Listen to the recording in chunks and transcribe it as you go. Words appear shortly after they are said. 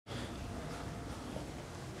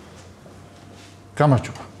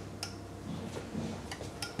გამარჯობა.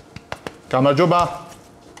 გამარჯობა.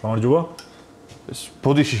 გამარჯობა. ეს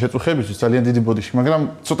ბოდიში შეწუხებისთვის ძალიან დიდი ბოდიში, მაგრამ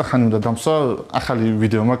ცოტა ხანი უნდა დამსვა ახალი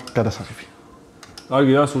ვიდეო მაქვს გადასაღები.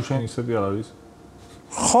 კარგი, რა სულ შენი სეტი არ არის?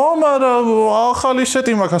 ხო, მაგრამ ახალი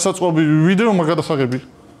სეტი მაქვს ასაწყობი ვიდეო მაქვს გადასაღები.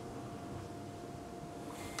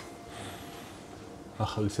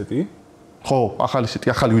 ახალი სეტი? ხო, ახალი სეტი,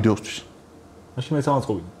 ახალი ვიდეოსთვის. მაშინ მეც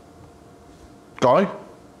ამაწყობინე. კაი.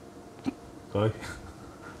 კაი.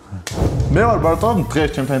 მე ვარ ბარტო,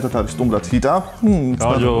 დღეს ჩემთან ერთად არის სტუმრად ჰიტა.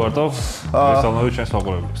 გამარჯობა ბარტო. მოგესალმებით ჩვენს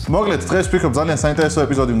მაყურებლებს. მოკლედ, დღეს ვფიქრობ ძალიან საინტერესო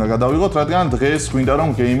ეპიზოდი უნდა გადავიღოთ, რადგან დღეს გვინდა რომ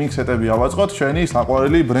გეიმინგ სეტები ავაწყოთ ჩვენი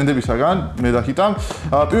საყვარელი ბრენდებისაგან, მე და ჰიტამ.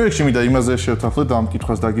 პირველ რიგში მინდა იმაზე შევთანხმდეთ და ამ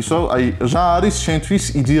კითხვას დაგისვა, აი რა არის შენთვის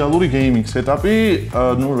იდეალური გეიმინგ სეტაპი?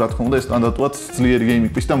 ნუ რა თქმა უნდა, სტანდარტულად ძლიერი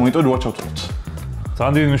გეიმინგ პისი და მონიტორი რო ჩავთვალოთ.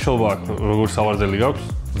 ძალიან დიდი მნიშვნელობა აქვს, როგორ სავარძელი გაქვს,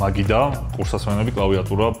 მაგიდა, კურსასმენები,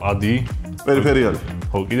 კლავიატურა, პადი, პერიფერიალი.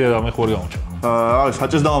 ხო, კიდე რამე ხوارი გამოჩა.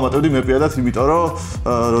 საჭეს დავამატებდი მე პირადად, იმიტომ რომ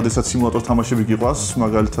როდესაც სიმულატორ თამაშები გიყვას,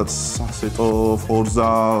 მაგალითად ასეტო, Forza,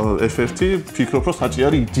 F1, ფიქრობ რომ საჭე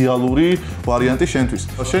არის იდეალური ვარიანტი შენთვის.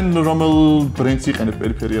 შენ რომელ ბრენდს იყენებ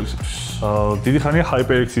პერიფერიალისთვის? დიდი ხანია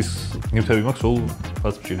HyperX-ის ნივთები მაქვს, სულ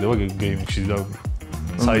რაც მჭირდება გეიმინგში და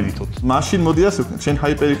საიდითოთ. მაშინ მოდი ასე ვქნათ, შენ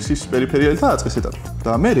HyperX-ის პერიფერიალი დააწყე სეტაპი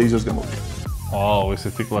და მე Razer-ს გამოვიყენე. ვაუ,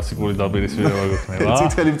 ესეთი კლასიკური დაბირისვირება გქნება.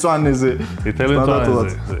 წითელი მწვანეზე. წითელი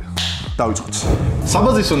მწვანეზე. დავიწყოთ.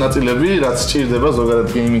 საბაზისო ნაწილები, რაც სჭირდება ზოგადად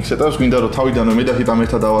გეიმინგ სეტაპს, გვინდა რომ თავიდანვე მე და ჰიტამ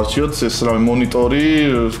ერთად დავარჩიოთ, ეს რა მონიტორი,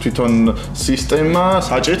 თვითონ სისტემა,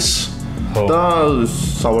 საჭეც და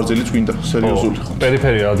სავარძელიც გვინდა სერიოზული ხო.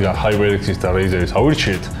 პერიფერია რადგან HyperX-ის და Razer-ის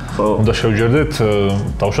ავირჩიეთ, უნდა შევჯერდეთ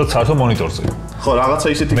დავუშვათ საერთო მონიტორზე. ხო, რაღაცა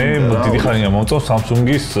ისეთი მე დიდი ხანია მომწონს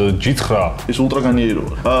Samsung-ის G9. ის ულტრა განიერი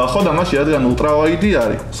როა. ხო და მაშინ რადგან ულტრა ვაიდი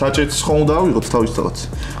არის, საჭეც ხო უნდა ავიღოთ თავისთავად.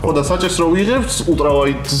 ხო და საჭეს რო ვიღებთ ულტრა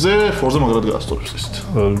ვაიდზე Forza მაგრად გაასწორებს ესეთ.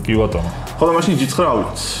 კი ბატონო. ხო და მაშინ G9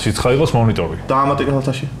 ავიღოთ. G9 იყოს მონიტორი. დაამატე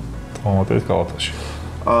კალათაში. დაამატეთ კალათაში.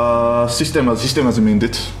 სისტემაზე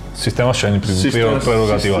მინდეთ. სისტემას შენი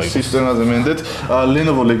პრეროგატივა იყო. სისტემაზე მინდეთ.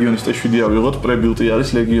 Lenovo Legion-ის T7 ავიღოთ, პრებილტი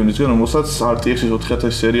არის Legion-ისგან, რომელსაც RTX-ის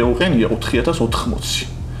 4000 სერია უყენია 4080.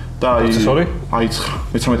 და აი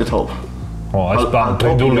 13 თაობა. ო, ეს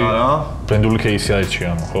ბრენდული кейსი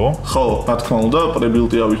აირჩია, ხო? ხო, რა თქმა უნდა,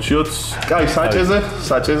 პრებილტი ავირჩიოთ. კაი, საჭეზე.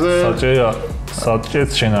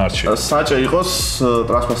 საჭეც შენ არჩიე. საჭე იყოს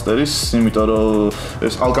Thrustmaster-ის, იმიტომ რომ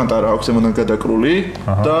ეს ალკანტარა აქვს ემოდან გადაკრული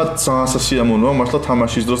და ძალიან სასიამოვნოა მართლა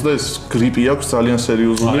თამაშის დროს და ეს გრიპი აქვს ძალიან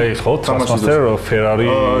სერიოზული. აი, ხო, Thrustmaster Ferrari.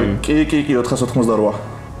 კი, 488.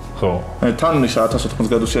 ხო. თან ისა 1080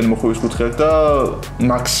 გრადუსიანი მოხუვის კუთხე აქვს და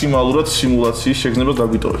მაქსიმალურად სიმულაციის შეგრძნებას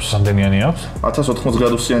დაგვიტოვებს. რამდენიანი აქვს? 1080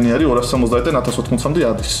 გრადუსიანი არის 270-დან 1080-მდე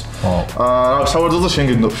ადის. სავარძელზე შენ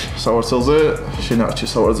გეგნობ. სავარძელზე შენ არჩი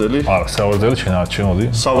სავარძელი. არა, სავარძელი შენ არჩი, მოდი.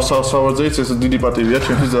 სავარძელიც ეს დიდი პატივია,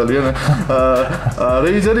 ჩემთვის ძალიან.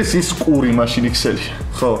 Razer-ის ის ყური მაშინ XL-ი.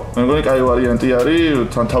 ხო, მე მგონი კაი ვარიანტი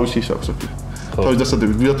არის, თან თავისი ის აქვს. თავის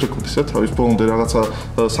დასადებით ვიათ რეკორდისა, თავის ბოლომდე რაღაცა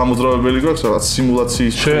სამოძრავებელი გვაქვს, რაღაც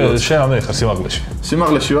სიმულაციის. შენ ამდენი ხარ სიმაღლეში?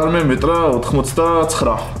 სიმაღლეში ვარ მე მეტრა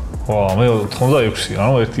 89. ვა, მე 86,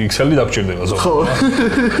 ანუ ერთი XL-ი დაგჭირდება ზოგადად. ხო.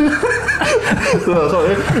 ხო,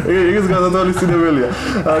 ეგეც გადადვალისწინებელია.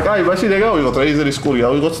 კაი, მაშინ ეგ ავიღოთ, Razer-ის ყური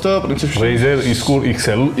ავიღოთ და პრინციპში Razer-ის ყურ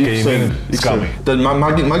XL gaming სკამი. და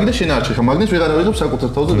მაგიდა შენ არჩი, ხა მაგნეს ვეღარ ავიღებ საკუთარ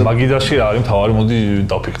თავზე და მაგიდაში არის მთავარი, მოდი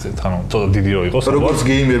დავფიქრდეთ, ანუ ცოტა დიდი რო იყოს. როგორც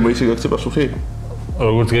გეიმერმა ისე გაქცე პასუხი?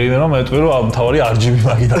 როგორც გეიმერმა მეტყვი რომ ამ მთავარი RGB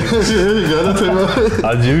მაგიდა იყოს. გადაცემა.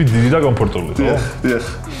 RGB დიდი და კომფორტული, ხო? დიახ.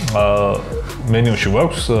 მენიუში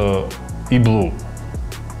გვაქვს e-blue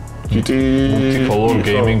multi-color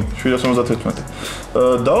gaming 771.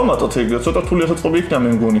 დავამატოთ ეგ, ცოტა რთული ასაწყობი იქნება მე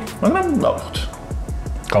მგონი, მაგრამ დავხოთ.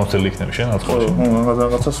 გამოცდილი იქნება შენ აწყობში.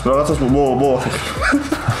 რაღაცას მოვახერხებ.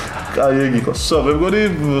 კაი, ეგ იყოს. მე მგონი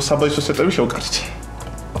საბაისო სეტები შევკარით.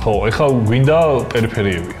 ხო, ეხლა გვინდა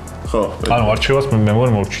პერიფერიები. ხო. ანუ არჩევას მე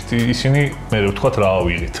მგონი მოვჭით ისინი, მე ვთქვათ რა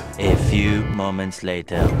ავიღეთ. A few moments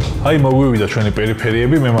later. აი მოგვივიდა ჩვენი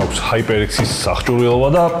პერიფერიები, მე მაქვს HyperX-ის სახჭურელობა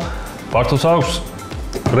და პარტოს აქვს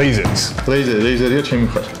Razer-ის. Razer-ია ჩემი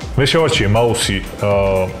ხარ. მე შევარჩიე მაუსი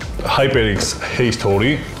HyperX Haste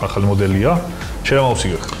 2, ახალი მოდელია. შენ რა მაუსი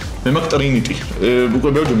გაქვს? მე მაქვს Trinity. უკვე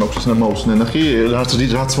ბევრი მაქვს ეს მაუსი ნახი, რაც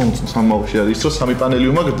მომწონს ამ მაუსში არის ის რომ სამი პანელი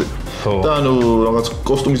უმაგრდება. და ანუ რაღაც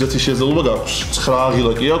კოსტუმიზაციის შესაძლებლობა გაქვს. 9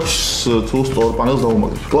 აღილა კი აქვს, თუ სწორ პანელს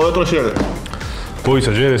დაუმაგრებ. კლავიატურა შეაგებ.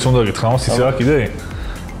 ბოისა, ჯერ ეს უნდა გითხრა, ამას ისე აქვს კიდე?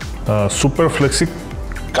 Super Flexi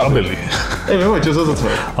კაბელი. მე მოიჭა ზოგადად.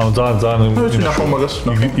 ანუ ძალიან ნახო მაგას.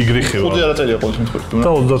 იგრიხება. ხუთი არა წერია ყოველ შემთხვევაში. და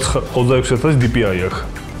 26000 DPI აქვს.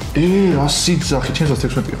 100 ძახი, ჩემს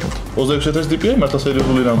 16 გქონდა. 26-ის DPI მართლა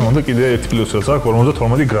სერიოზული რამე. და კიდე 1+-ს აქვს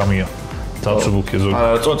 52 გრამია. დაცბუქი ზოგი.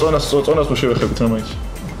 წონას მოშევეხებით რამაიც.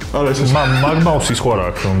 არა ეს მაგმაუსის ხო არა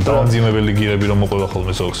აქვს რომ დაამძიმებელი გირები რომ მოყვება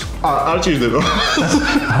ხოლმე ზოგს. არ ჭირდება.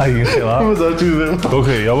 აი ეხლა. არ ჭირდება.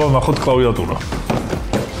 ოკეი, აბა ნახოთ კლავიატურა.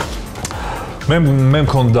 მე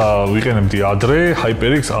მქონდა ვიყენებდი ადრე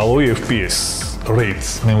HyperX Alloy FPS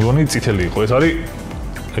Rates. მე მგონი წითელი იყო.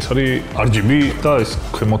 ეს არის RGB და ეს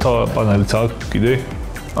ქვემოთა პანელიც აქვს კიდე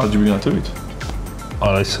RGB განათებით?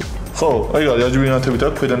 არა ეს. ხო, აი RGB განათებით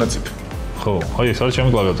აქვს ქვედანაციფი. ხო, აი ეს არის ჩემი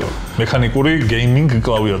კლავიატურა. მექანიკური გეიმინგ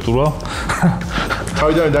კლავიატურა.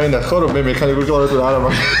 თავიდან დაინახე ხო რომ მე მექანიკური კლავიატურა არ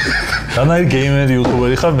მაქვს. დანაირ გეიმერი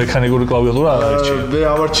იუთუბერი ხარ, მექანიკური კლავიატურა არ არჩი. მე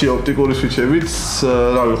ავარჩიე ოპტიკური სვიჩებით,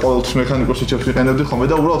 რავი, ყოველთვის მექანიკურ სვიჩებს ვიყენებდი ხოლმე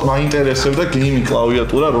და უბრალოდ მაინტერესებდა გეიმინგ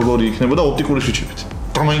კლავიატურა როგორი იქნებოდა ოპტიკური სვიჩებით.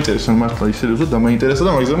 დამაინტერესა მართლა ის სერიოზულად დამაინტერესა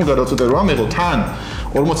და მაგისგანო გადავწყვიტე რომ ამეღო თან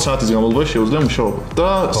 40 საათის განმავლობაში შეუძლია მუშაობა და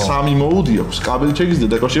 3 მოუდი აქვს. კაბელი შეგიძლია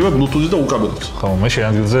დაკავშირება Bluetooth-ით და უკაბელოთ. ხო, მე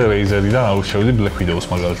შეანგილზე Razer-იდან ავშევდი Black Widow-ს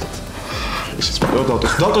მაგალითად. ისიც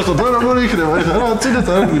დავტესტო და როგორ იქნება ეს რა წინათ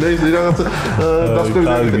არ გვიდა ის რაღაცა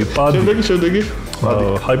დასკვევი. შემდეგი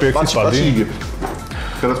HyperX-ის პადი.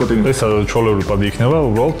 გადაწყვეტილი. ეს ჩოლეული პადი იქნება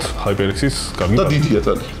უბრალოდ HyperX-ის კარგი. და დიდია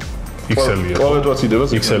თალი. XL-ია. კლავიატურაც იდება?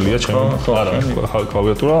 XL-ია ჩემი. არა,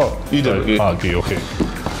 კლავიატურა იდება კი. კი, ოკეი.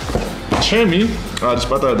 ჩემი არის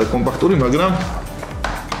პატარა და კომპაქტური, მაგრამ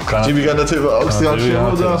RGB განათება აქვს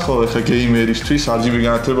და ხო, ეხა გეიმერისთვის RGB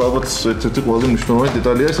განათება ალბათ ერთ-ერთი ყველაზე მნიშვნელოვანი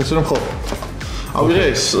დეტალია ის ასე რომ ხო. ავიღე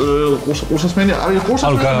ეს ყურსასმენი, არის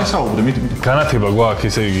ყურსასმენი საუბრე, მიდი. განათება გვაქვს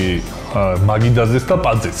ესე იგი მაგიდაზეც და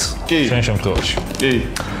პადზეც. შენ შემთხვევაში. კი.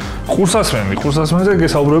 ყურსასმენზე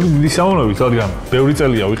გესაუბრები დიდი სამომავლობით, რადგან ბევრი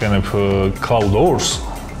წელია ვიყენებ CloudOrs,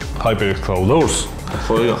 HyperX CloudOrs.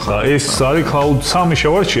 ხო, ახლა ეს არის Cloud 3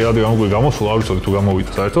 შევარჩიე, რადგან უკვე გამოსულა, არ ვიცოდი თუ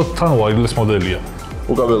გამოვიდა საერთოდ, თან wireless მოდელია.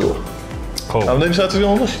 უკაბელოა. ხო. რამდენი საათის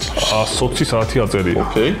განმავლობაში? 120 საათი აწერია.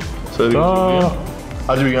 ოკეი. სერიოზულია.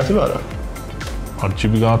 RGB განათება არა?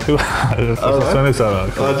 RGB განათება ყურსასმენს არა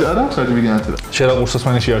აქვს. არა, RGB განათება. შენ რა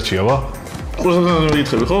ყურსასმენში არჩია, ბა? ყურსასმენს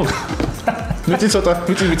მეკითხები, ხო? მიწი ცოტა.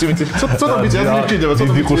 ცოტა მიწი არ მიგჭირდება,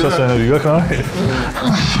 ცოტა. დიდი ყურსასმენები გაქვს?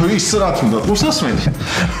 ის რა თუნდა, ყურსასმენი.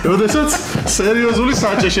 როდესაც სერიოზული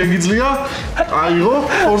საჭე შეგიძლია აიღო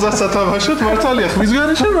 200 სათამაშოდ მართალია ხმის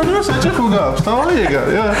გარეშე, მაგრამ საჭე ხო გაქვს. თავი ეგა.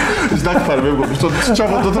 ის დაგფარ მე მგონი, ცოტა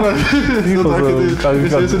ჩავადოთ რა.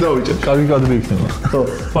 ესე დავიჭერ. კარგი კადრი იქნება. ხო.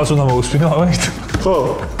 მას უნდა მოусმინო ამით. ხო.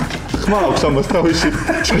 ხმა აქვს ამას თავისი.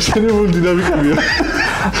 ჩაშენებული დინამიკებია.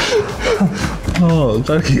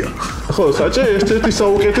 კარგია. ხო, საჭე ერთ-ერთი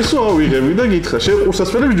საუკეთესო ავიღები და გითხრა, შენ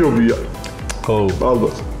ყურსასმენები ჯობია. ხო,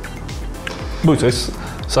 ალბათ. მოიცა ეს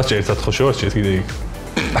საჭე ერთად ხო შევარჩიეთ კიდე იქ.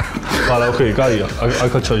 არა, ოკეი, კაია,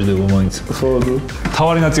 აქაც ჩაჯდება მაინც. ხო,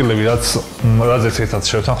 თავარი ნაწილები, რაზეც ერთად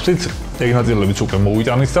შევთანხმდით, ეგ ნაწილებიც უკვე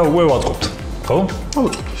მოვიტანით და უკვე ვაწყობთ. ხო?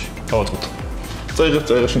 ავაწყოთ.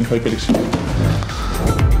 წაიღე შენ HyperX-ი.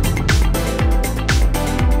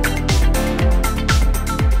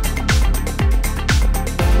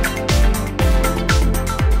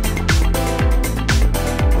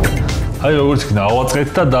 აი როგორც იქნა ავაწყეთ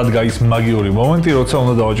და დადგა ის მაგიური მომენტი, როცა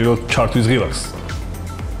უნდა დავაჭიროთ ჩარტვის ღილაკს.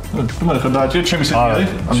 თუმცა ხა დააჭირე ჩემი სეტი არის?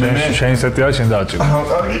 შენი სეტი არის, შენ დააჭირე.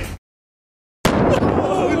 კარგი.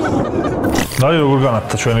 აი როგორ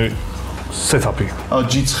განათდა ჩვენი სეტაპი.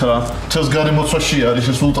 G9. თელს გარემოცვაში არის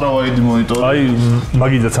ეს ულტრა ვაიდი მონიტორი. აი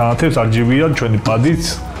მაგიდაც ანათებს RGB-ად ჩვენი პადიც,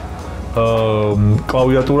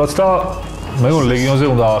 კლავიატურაც და მე მგონი Legion-ზე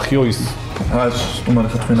უნდა აახიო ის. თუმცა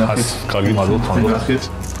ხა თქვენ ახეთ. კარგი,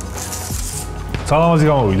 მადლობთ. სალამაზი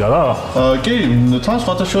გამოვიდა რა? კი, თან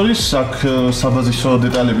სხვათა შორის აქ საბაზისო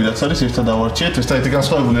დეტალები რაც არის ერთად ავარჩიეთ, ერთადერთი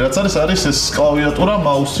განსხვავებული რაც არის ეს კლავიატურა,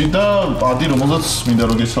 მაუსი და პადი, რომელზეც მინდა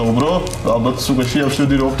რომ გესაუბრო. ალბათ უკვე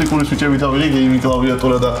შეავშვიდი რომ ოპტიკური სვიჩებით ავიღე გეიმინგ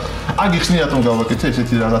კლავიატურა და აგიხსნიათ რომ გავაკეთე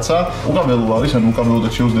ესეთი რაღაცა. უკაბელო არის, ანუ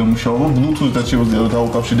უკაბელოდაც შეუძლია მუშაობა, Bluetooth-დაც შეუძლია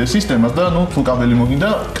დავუკავშირდე სისტემას და ნუ თუ კაბელი მოგინდა,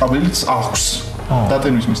 კაბელიც აქვს.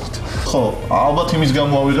 დატენვის მიზნით. ხო, ალბათ იმის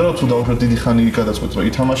გამო ავიღე რომ თუ დავუშვათ დიდი ხანი გადაწყვეტ რომ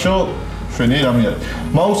ითამაშო ჩვენი რამე არის.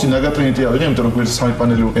 მაუსი ნაგატრინიტი ავიღე, იმიტომ რომ გვერდს 3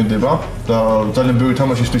 პანელი უკენდება და ძალიან ბევრი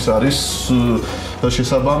თამაშისთვის არის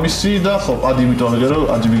შესაბამისი და ხო, პადი იმიტომ ავიღე რომ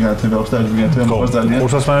RGB განათება აქვს და RGB განათება მოყავს ძალიან.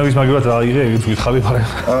 ყურსასმენების მაგივრად რა აიღე, ეგეც გითხარი მაგრამ.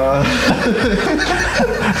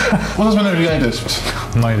 ყურსასმენები გაინტერესებს.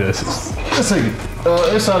 მაინტერესებს. ესე იგი,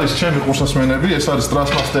 ეს არის ჩემი ყურსასმენები, ეს არის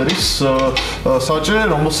Thrustmaster-ის საჭე,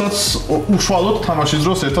 რომელსაც უშუალოდ თამაშის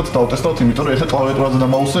დროს ერთად დავტესტავთ, იმიტომ რომ ერთად კლავიატურაზე და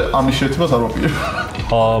მაუსზე ამის შეთებას არ ვაპირებ.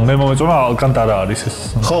 მე მომეწონა ალკანტარა არის ეს.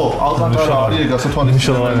 ხო, ალკანტარა არის ეგ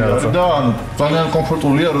ასათვალისწინებელი არის და ანუ ძალიან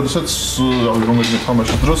კომფორტულია, როდესაც რავი რომელიმე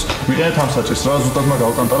თამაშის დროს ვიყენებთ ამ საჭეს რა, ზუსტად მაგ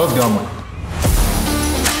ალკანტარას გამო.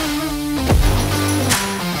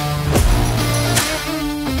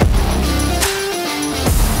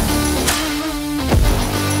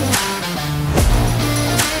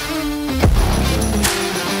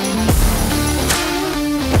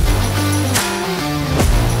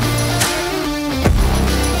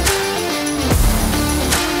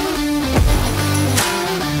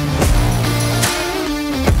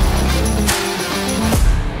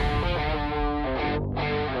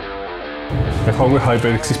 ახლა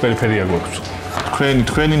HyperX-ის პერიფერია გვაქვს.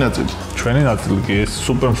 თქვენი ნაწილი. ჩვენი ნაწილი კი ეს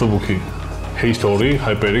სუპერ მსუბუქი H2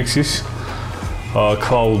 HyperX-ის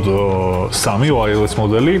Cloud 3 wireless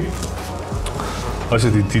მოდელი.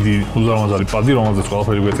 ასეთი დიდი უზარმაზარი პადი, რომელზეც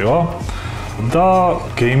ყველაფერი გვეტევა და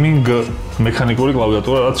გეიმინგ მექანიკური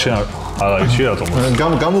კლავიატურა, რაც შენ არ არის რატომ?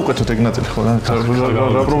 გამოვუკეთოთ ეგ ნაწილი ხო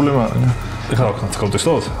რა პრობლემა არის? ეხლა რა ვქნათ,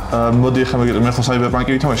 გავტესტოთ? მოდი ახლა მე ხო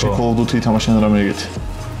Cyberpunk-ი ვითამაშე, Call of Duty ვითამაშე და რამე ეგეთი.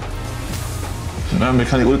 და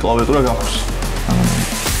მექანიკური კლავიატურა გაქვს.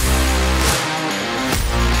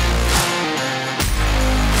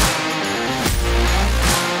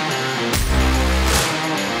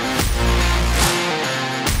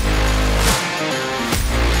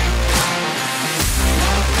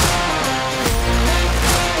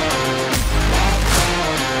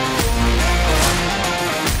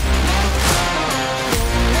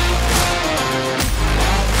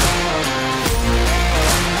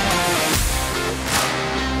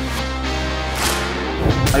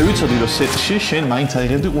 აი ვიცოდი რომ სეტში შენ მაინც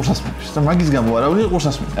აიღებდი ყურსასმენებს და მაგის გამო არ ავიღე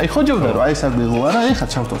ყურსასმენი. აი ხოჯობდა რომ აი ეს არ მიღო არა, ეხლა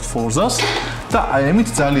ჩავთვალთ Forza-ს და აი ამით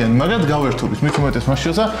ძალიან მაგათ გავერთობით. მით უმეტეს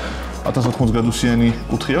მაშინაცა 1080 გრადუსიანი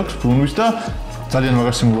კუთხე აქვს ბრუნვის და ძალიან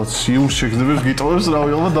მაგარ სიმულაციურ შეგრძნებებს გიტოვებს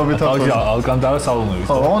რავი ალბათ დამეთანხმებით. ალკანტარა სალონები.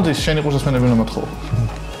 ხო, ოღონდ შენი ყურსასმენები უნდა მოთხოვო.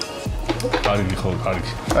 კარგი ხო,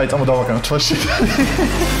 კარგი. აი წამოდავაკანოთ თვალში.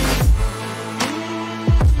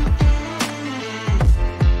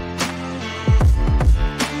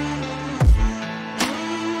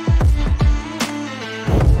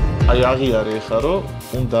 აი აღიარე ხა რომ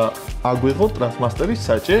უნდა აგვეღო Thrustmaster-ის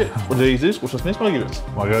საჭე Razer-ის ყურსასმენის მაგივრად.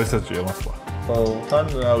 მაგარი საჭეა მასლა. ხო, თან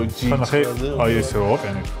რავი G9-ზე. აი ესე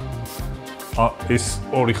ვაყენებ. ეს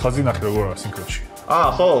ორი ხაზი ნახე როგორ არის სინქრონში.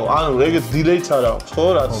 ხო, ანუ ეგეთ delay-ც არ აქვს, ხო,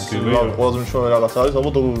 რაც ყველაზე მნიშვნელოვანი რაღაც არის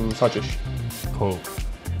ალბათ საჭეში. ხო.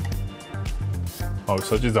 აი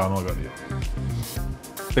საჭე ძალიან მაგარია.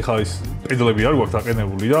 ეხლა ის პედლები არ გვაქვს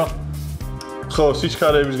აყენებული და ხო,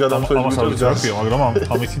 სიჩქარეების გადამწყვეტი გზაა, მაგრამ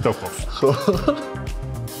ამით დაგხვავს. ხო.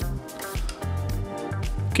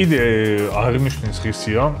 კიდე აღნიშნის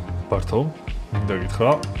ღირსია, ბართო, მინდა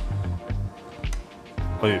გითხრა.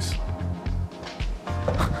 აი ეს.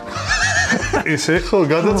 ესე ხო,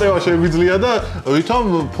 გადაწევა შეგვიძლია და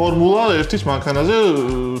ვითომ ფორმულა 1-ის მანქანაზე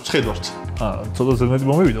ცხედვართ. ცოტა ზემეთი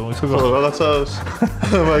მომივიდა, ისე ხო, რაღაცა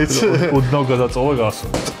მაიც ოდნავ გადაწოლა გასო.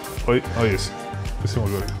 აი ეს. ესე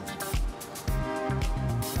მაგარია.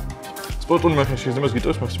 სპორტული მანქანა შეიძლება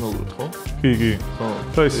გიტოვოს მაქსიმალურად, ხო? კი. ხო.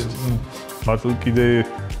 და ეს მარტო კიდე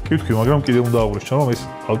კითხი, მაგრამ კიდე უნდა აღვნიშნო, რომ ეს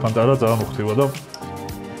ალკანტარა ძალიან მოხდება და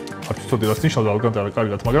არ თვითონ რაც ნიშნავს ალკანტარა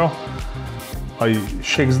კარგად, მაგრამ აი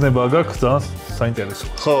შეგრძნება გაქვს ძალიან საინტერესო.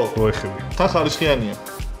 ხო, რო ეხები. თან ხარისხიანია.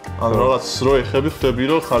 ანუ რაღაც რო ეხები ხვდები,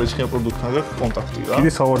 რომ ხარისხიან პროდუქტთან გაქვს კონტაქტი რა.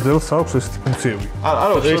 კიდე სავარძელს აქვს ესეთი ფუნქციები. არა,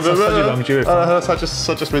 საჭე დამიჭირეთ. არა,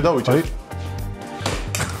 საჭეს მე დავიჭერ.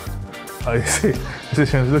 აი ესე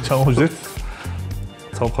შეიძლება ჩამოვждეთ.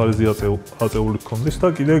 სამხარეზე აწეული კონდეს და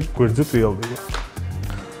კიდე გვერდზე ტრიალდება.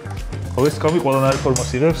 ხო ეს კამი ყველანაირ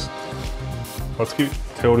ფორმას იღებს. რაც კი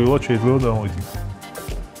თეორიულად შეიძლება დამოიდგინო.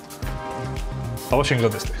 აბა შენ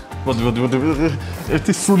გადასტე. მოდი.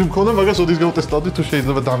 ერთი სული მქონდა, მაგას ოდის გავტესტავდი, თუ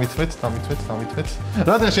შეიძლება დამითმეთ.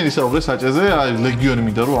 რადგან შენ ისაუბრე საჭეზე, აი ლეგიონი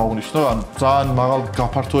მინდა რომ აღვნიშნო, ანუ ძალიან მაღალ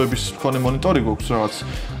გაფართოების მქონე მონიტორი გვაქვს, რაღაც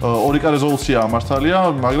 2K რეზოლუციაა მართალია,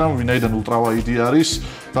 მაგრამ ვინაიდან ულტრა ვაიდი არის,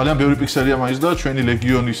 ძალიან ბევრი პიქსელია მაინც და ჩვენი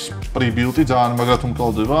ლეგიონის პრიბილტი ძალიან მაგრად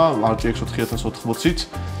უმკლავდება RTX 4080-ით.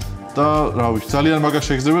 და რა ვიცი, ძალიან მაგარ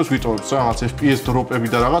შეგრძნებებს ვიტოვებს, რაღაც FPS დროპები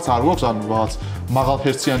და რაღაც არ გვაქვს, ანუ რაღაც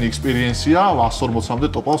მაღალფერციანი ექსპერიენსია, 140-მდე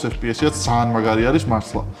ტოპავს FPS-ია, ძალიან მაგარი არის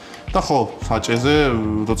მართლა. და ხო, საჭეზე,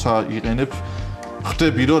 როცა იყენებ,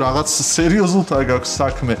 ხვდები რომ რაღაც სერიოზულთან გაქვს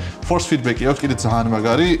საქმე. Force feedback-ი აქვს კიდე ძალიან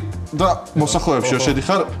მაგარი და მოსახოვებში რომ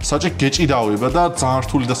შედიხარ, საჭე გეჭიდავება და ძალიან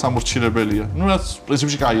რთული და სამორჩილებელია. ნუ რაც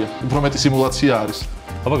პრინციპში კაია, უფრო მეტი სიმულაცია არის.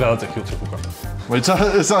 აბა გადაწექი უცებ უკან. მოიცა,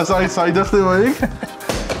 საიდან ხდება იქ?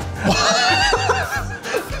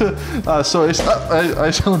 so ეს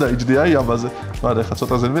აი შევდა იჯდი აი ამაზე. მაგრამ ხა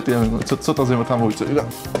ცოტაზე მეტია მე ცოტაზე მათ ამოვიწევი რა.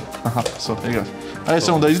 აჰა, so ეგა. აი ეს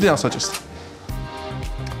უნდა იჯდი ამ საჭესთან.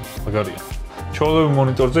 მაგარია. ჩაოლები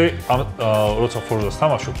მონიტორზე როცა Forza-ს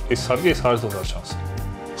თამაშობ, ეს სარკე ეს საერთოდ არ ჩანს.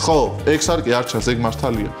 ხო, ეგ სარკე არ ჩანს, ეგ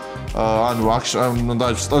მართალია. ანუ და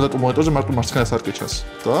სტანდარტულ მონიტორზე მარტო მარცხენა სარკე ჩანს.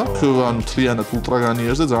 და ანუ თლიანად ულტრა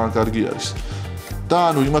განიერზე ძალიან კარგი არის. და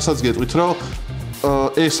ანუ იმასაც გეტყვით, რომ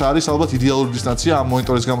ეს არის ალბათ იდეალური დისტანცია ამ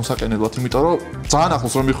მონიტორის გამოსაყენებლად, იმიტომ რომ ძალიან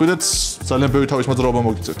ახლოს რომ მიხვიდეთ, ძალიან ბევრი თავის მოძრაობა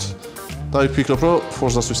მოგიწევთ. და ვფიქრობ, რომ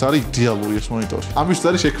Forza-თვის არის იდეალური ეს მონიტორი. ამისთვის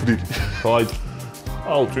არის შექმნილი. აი,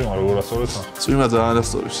 აუ, წვიმა როგორ ასწორებს? წვიმა ძალიან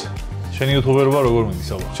ასწორებს. შენი YouTuber-ვა როგორ მიდის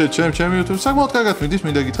ალბათ? ჩემი YouTube საკმაოდ კარგად მიდის,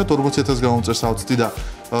 მინდა გითხრათ 40000 გამომწერს ავწდი და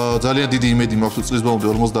ძალიან დიდი იმედი მაქვს წლის ბოლომდე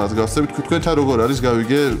 50 გავხსნებით. თქვენთან როგორ არის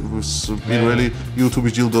გავიგე პირველი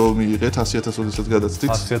YouTube-ის ჯილდო მიიღეთ 100000 ოდესაც გადაცდით.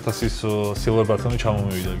 100000-ის silver button-ი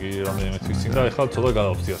ჩამომივიდა კი რამდენიმე თვის წინ და ეხლა ცოტა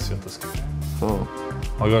გადავხდი 100000 კი. ხო.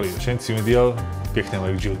 მაგარია, შენც იმედია გექნება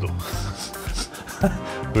ეგ ჯილდო.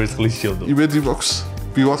 ვერცხლის ჯილდო. იმედი მაქვს.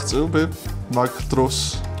 მივაღწევ მე მაგ დროს.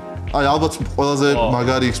 აი ალბათ ყველაზე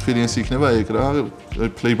მაგარი experience იქნება ეგ რა,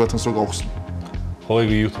 play buttons რო გავხსნი. ხო, ეგ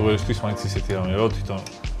YouTuber-ისთვის მაინც ისეთი რამე რა, თვითონ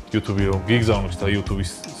YouTube-ი რომ გიგზავნოს და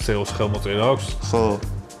YouTube-ის SEO-ს ხელმოწერა აქვს. ხო.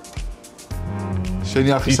 შენი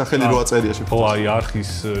არხის სახელი რო აწერია შეფიქრე. ხო, აი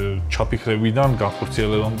არხის ჩაფიქრებიდან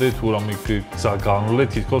განხორციელებამდე თუ რამე გზა განვლე,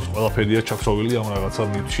 თითქოს ყველაფერია ჩაქსოვილი ამ რაღაცა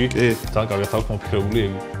ნიჩი. ძალიან კარგად აქვს მოფიქრებული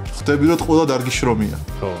ეგ. ხდები რომ ყველა დარგი შრომია.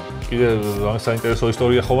 ხო. კიდე რამე საინტერესო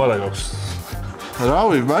ისტორია ხო არა აქვს.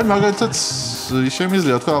 რავი, მაგალითად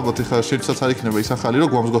შემიძლია თქვა ალბათ ეხლა შეცაც არ იქნება ის ახალი რომ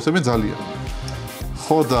გვამსგავსებენ ძალიან.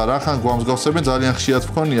 ხო და რახან გვამსგავსებენ ძალიან ხშირად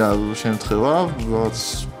მქონია შემთხვევა, რაც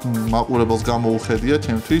მაყურებელს გამოუხედია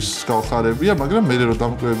ჩემთვის, გავხარებია, მაგრამ მე რო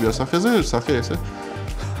დამკვირვებია სახე ესე.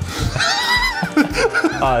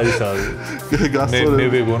 აი ეს არის. მე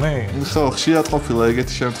ვეგონე? ხო, ხშირად ყოფილა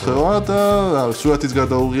ეგეთი შემთხვევა და სურათიც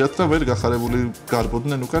გადაუღიათ და მე გახარებული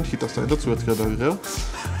გარბოდნენ უკან ჰიტასთან და სურათი გადავიღეო.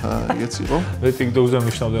 ეგეც იყო. მე TikTok-ზე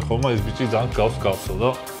მიშნავდნენ ხოლმე ეს ბიჭი ძალიან გავსკავსო და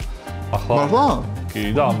ახლა მართლა? კი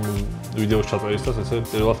და ამ ვიდეოს ჩაწერისას ესე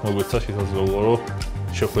პირველად მოგვეცა შესაძლოა რომ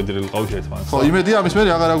შეხვედრილიყავით ერთმანეთს. ხო, იმედია ამის მე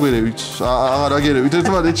აღარ აგერევით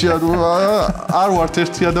ერთმანეთში არ ვართ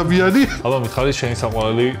ერთი ადამიანი. აბა მითხარი შენი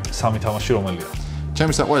საყვარელი სამი თამაში რომელია?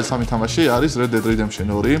 ჩემი საყვარელი სამი თამაში არის Red Dead Redemption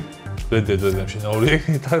 2. Red Dead Redemption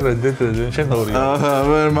 2 და Red Dead Redemption 2.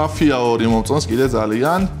 მე Mafia 2 მომწონს კიდე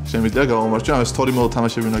ძალიან. შემიძლია გავამარჯვო, ამ story mode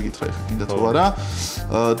თამაშები უნდა გითხრა ეხლა კიდე თუ არა.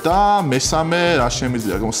 და მესამე რა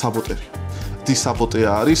შემიძლია Saboteri. დი Saboteri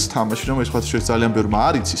არის თამაში, რომ ეს ხვალ შეიძლება ძალიან ბევრმა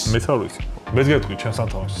არ იცის. მეც არ ვიცი. მეც გეტყვი ჩემს ამ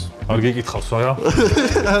თამაშს. არ გეკითხავს რა?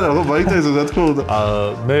 არა, ხო, მაინტერესებს რა თქმა უნდა.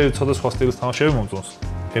 მე ცოტა სხვა სტილის თამაშები მომწონს.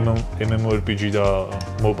 MMORPG და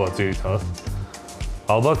MOBA ძირითადად.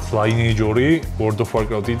 ალბათ Lineage 2, World of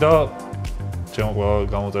Warcraft-ი და ჩემო ყველა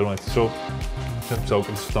გამოწერმა იცის, რომ ჩემს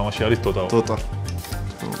საუკეთესო თამაში არის Dota. Dota.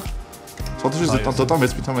 Dota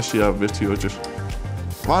მეც თამაშია ერთი ორჯერ.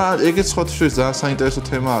 მაგრამ ეგეც სხვათაშორის ძალიან საინტერესო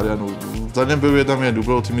თემა არის, ანუ ძალიან ბევრი ადამიანი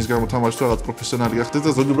უბრალოდ იმის გამო თამაშობს რაღაც პროფესიონალი გახდეს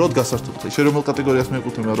და ზოგი უბრალოდ გასართობთ. შენ რომელ კატეგორიას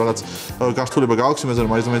მიეკუთვნება რაღაც გართულება გააქვს იმაზე რომ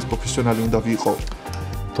მაინც პროფესიონალი უნდა ვიყო.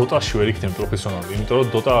 Dota-ში ვერ იქნებ პროფესიონალი, იმიტომ რომ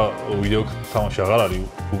Dota ვიდეო თამაში აღარ არის,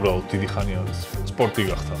 უბრალოდ დიდი ხანი არის, სპორტი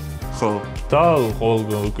გახდა. ხო. და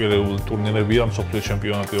ყოველკვირეული ტურნირებია, მსოფლიო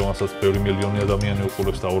ჩემპიონატი, რომელსაც ბევრი მილიონი ადამიანი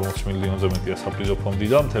უყურებს და 40 მილიონზე მეტია საპრიზო ფონდი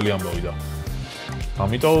და მთელი ამბავი და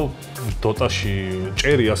ამიტომ Dota-ში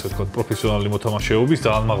ჭერი ასე ვთქვათ პროფესიონალი მოთამაშეობის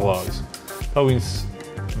ძალიან მაღლა არის. და ვინც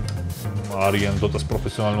არიან Dota-s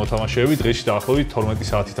პროფესიონალი მოთამაშეები, დღეში დაახლოებით 12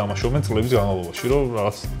 საათი თამაშობენ წლების განმავლობაში, რომ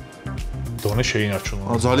რაღაც დონე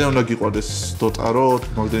შეინარჩუნონ. ძალიან უნდა გიყვარდეს Dota, რომ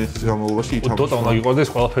მაგდენი ხნის განმავლობაში ითამაშო. Dota უნდა გიყვარდეს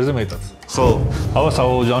ყველაფერზე მეტად. ხო. აბა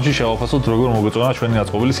საბოლოო ჯამში შევაფასოთ როგორ მოგვეწონა ჩვენი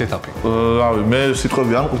აწყობილი სეტაპი. რავი, მე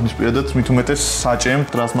სიტყვები არ მყავს პირადად, მით უმეტეს საჭემ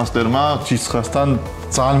Thrustmaster-მა G9-სთან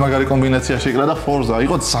ძალიან მაგარი კომბინაცია შეკრა და Forza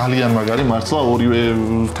იყო ძალიან მაგარი მართლა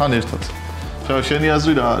ორივეთან ერთად. შენი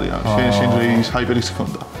აზრი რა არის? შენ Razer-ის HyperX-ი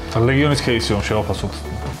ქონდა. Legion-ის кейსი რომ შევაფასოთ.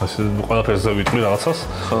 ასე ყველაფერზე ვიტყვი რაღაცას.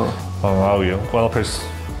 ხო. რავია, ყველაფერს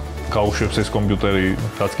გაუშვებს ეს კომპიუტერი,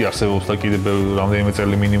 რაც კი არსებობს და კიდე რამდენიმე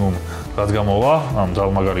წელი მინიმუმ რაც გამოვა,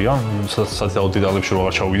 ძალიან მაგარია, სათაოდ დეტალებში რო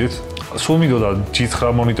არ ჩავიდეთ. სულ მინდოდა G9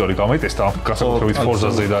 მონიტორი გამეტესტა, გასაკუთრებით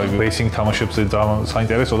Forza-ზე და racing თამაშებზე ძალიან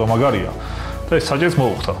საინტერესო და მაგარია. და ეს საჭეც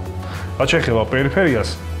მოუხდა. რაც შეეხება პერიფერიას,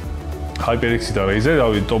 HyperX-ი და Razer,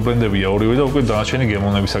 რავი, ტოპ ბრენდებია ორივე და უკვე დანარჩენი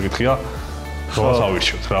გემოვნების საკითხია. როას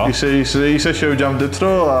ავირჩევთ რა. ისე შევჯამდეთ,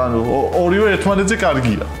 რომ ანუ ორივე ერთმანეთზე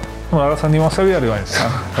კარგია. რაღაცა ნიუანსები არის მაინც.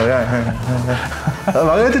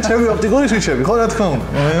 მაგალითად ჩემი ოპტიკური სვიჩები, ხო რა თქმა უნდა.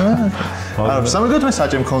 არა, სამეგროდ მე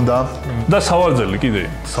საჭე მქონდა. და სავარძელი კიდე.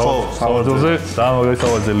 სავარძელზე ძალიან მაგარი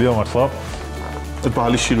სავარძელია მართლა.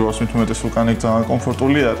 ბალიში როას მithumetes უკანი ძალიან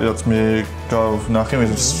კომფორტულია, რაც მე ვნახე მე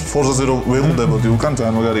Forza-ზე რომ ვეღუნდებოდი უკან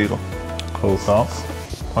ძალიან მაგარი იყო. ხო, ხა.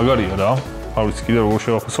 მაგარია რა. არ ვიცი კიდე როგორ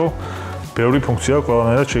შევახსო. ბევრი ფუნქცია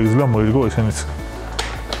ყველანაირად შეიძლება მოირგო ესენიც.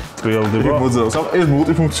 რეალდება. მოძრაობს. ეს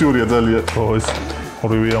მულტიფუნქციურია ძალიან. ხო, ეს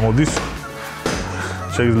ორივე ამოდის.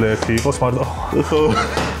 შეიძლება ერთი იყოს, მაგრამ ხო.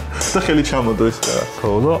 და ხელი ჩამოდო ეს რა. ხო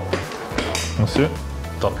და ასე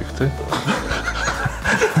დაფიქრდი.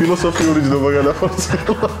 ფილოსოფიური ძნობა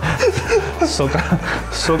განახორციელა.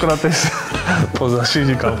 სოკრატეს პოზაში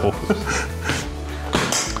გამყოფ.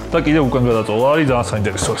 და კიდე უკან გადაწოლა არის ძალიან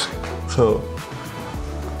საინტერესო ეს. ხო.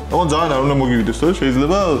 ოღონდ ძალიან არ უნდა მოგივიდეს, თორე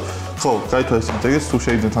შეიძლება ხო, გაითვალ ეს ინტეგრეს თუ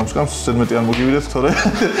შეიძლება თამშკამს 17 არ მოგივიდეს, თორე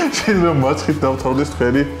შეიძლება მაცხით დავთავრდეს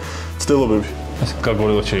თქვენი ცდილობები. ეს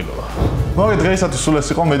გაგორილოთ შეიძლება. მოგე დღეისათვის სულ ეს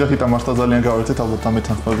იყო, მე და ხიტა მართლა ძალიან გავერთეთ, ალბათ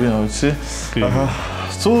დამეთანხმები, რა ვიცი.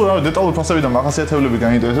 სულ დეტალური ფასები და მახასიათებლები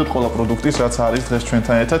გაინტერესებთ ყველა პროდუქტის, რაც არის დღეს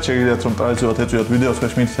ჩვენთან ერთად. შეგიძლიათ რომ ტრადიციულად ეწვიოთ ვიდეოს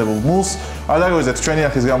ქვეშ მითითებულ მულს. არ დაგგვეძეთ ჩვენი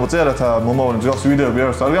ახის გამოწია, რათა მომავალი მსგავსი ვიდეოები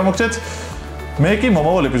არ გამოგჩეთ. მე კი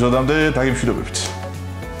მომავალ ეპიზოდამდე დაგიმშვიდობებით.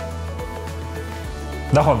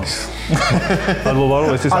 ნახვამდის. მადლობა რომ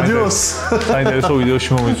ეს საინტერესო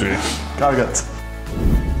ვიდეოში მომიწვიეთ. კარგად.